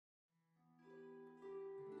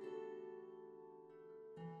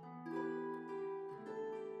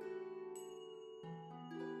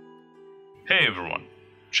Hey everyone,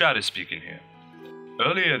 Chad is speaking here.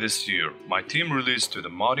 Earlier this year, my team released to the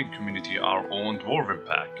modding community our own Dwarf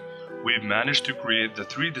pack. We've managed to create the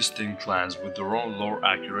 3 distinct clans with their own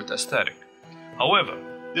lore-accurate aesthetic. However,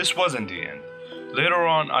 this wasn't the end. Later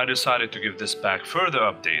on, I decided to give this pack further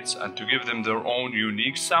updates and to give them their own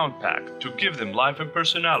unique sound pack to give them life and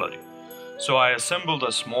personality. So I assembled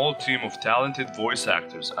a small team of talented voice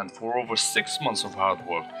actors, and for over 6 months of hard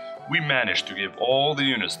work, we managed to give all the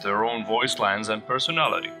units their own voice lines and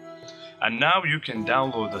personality. And now you can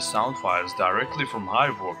download the sound files directly from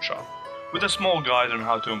Hive Workshop, with a small guide on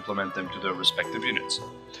how to implement them to their respective units.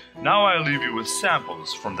 Now I leave you with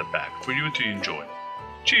samples from the pack for you to enjoy.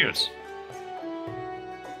 Cheers!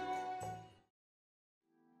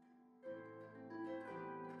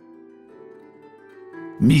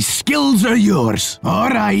 Me skills are yours.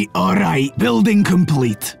 Alright. Building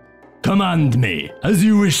complete. Command me, as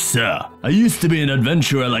you wish, sir. I used to be an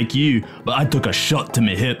adventurer like you, but I took a shot to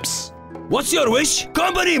me hips. What's your wish?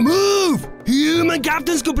 Company, move! Human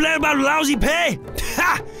captains complain about lousy pay.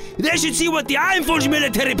 Ha! They should see what the Ironforge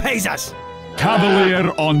military pays us.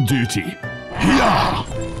 Cavalier on duty. Yeah!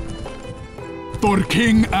 For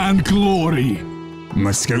king and glory.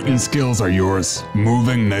 My scouting skills are yours.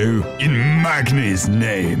 Moving now. In Magni's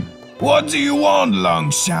name. What do you want,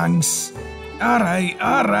 Longshanks?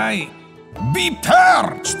 Alright. Be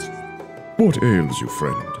purged! What ails you,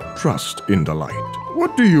 friend? Trust in the light.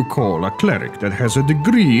 What do you call a cleric that has a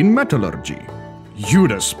degree in metallurgy?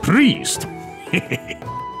 Judas Priest!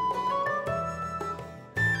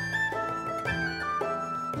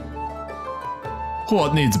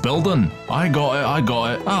 What needs building? I got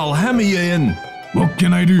it. I'll hammer you in. What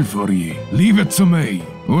can I do for you? Leave it to me.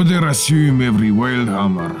 Other assume every wild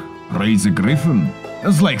hammer rides a griffin.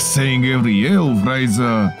 That's like saying every elf rides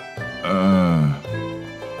a...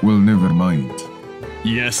 well, never mind.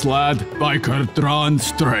 Yes, lad, by Kurtran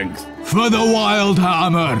strength. For the wild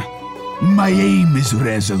hammer. My aim is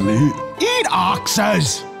resolute. Eat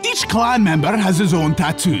axes! Each clan member has his own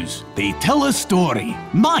tattoos. They tell a story.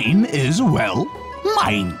 Mine is, well,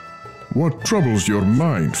 mine. What troubles your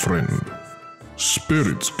mind, friend?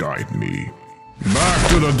 Spirits guide me. Back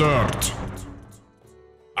to the dirt!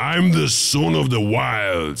 I'm the son of the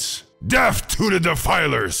wilds. Deaf to the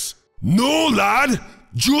defilers. No, lad!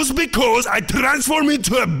 Just because I transform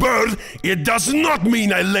into a bird, it does not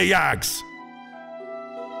mean I lay eggs.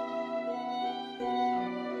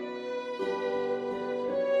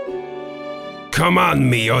 Command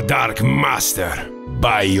me, O Dark Master,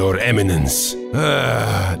 by your eminence.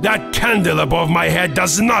 That candle above my head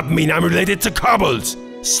does not mean I'm related to kobolds.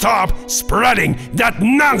 Stop spreading that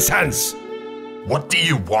nonsense! What do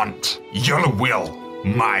you want? Your will,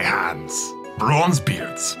 my hands.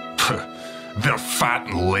 Bronzebeards, they're fat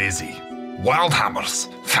and lazy. Wildhammers,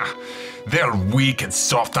 they're weak and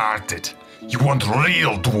soft-hearted. You want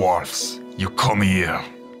real dwarfs? You come here.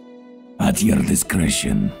 At your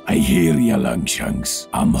discretion. I hear ya, Longshanks.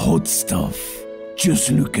 I'm hot stuff. Just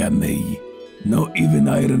look at me. Not even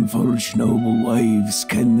Ironforge noble wives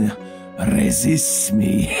can resist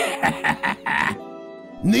me.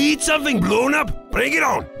 Need something blown up? Bring it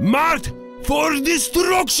on! Marked for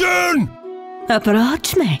destruction!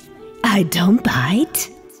 Approach me. I don't bite.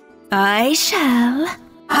 I shall.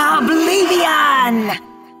 Oblivion!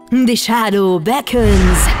 The shadow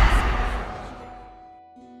beckons.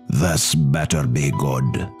 This better be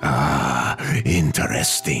good.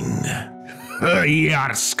 Interesting.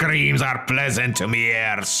 Your screams are pleasant to me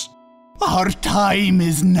ears. Our time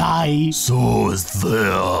is nigh. So is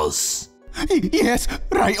this. Yes,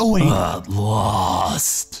 right away. At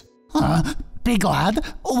last. Big lad,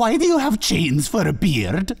 why do you have chains for a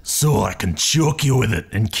beard? So I can choke you with it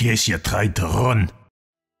in case you tried to run.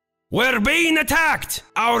 We're being attacked!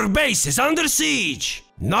 Our base is under siege!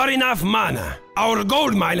 Not enough mana. Our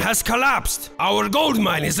gold mine has collapsed. Our gold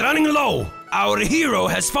mine is running low. Our hero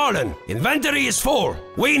has fallen. Inventory is full.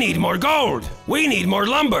 We need more gold. We need more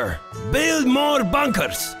lumber. Build more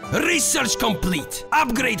bunkers. Research complete.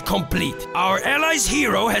 Upgrade complete. Our ally's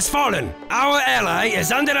hero has fallen. Our ally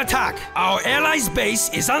is under attack. Our ally's base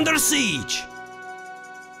is under siege.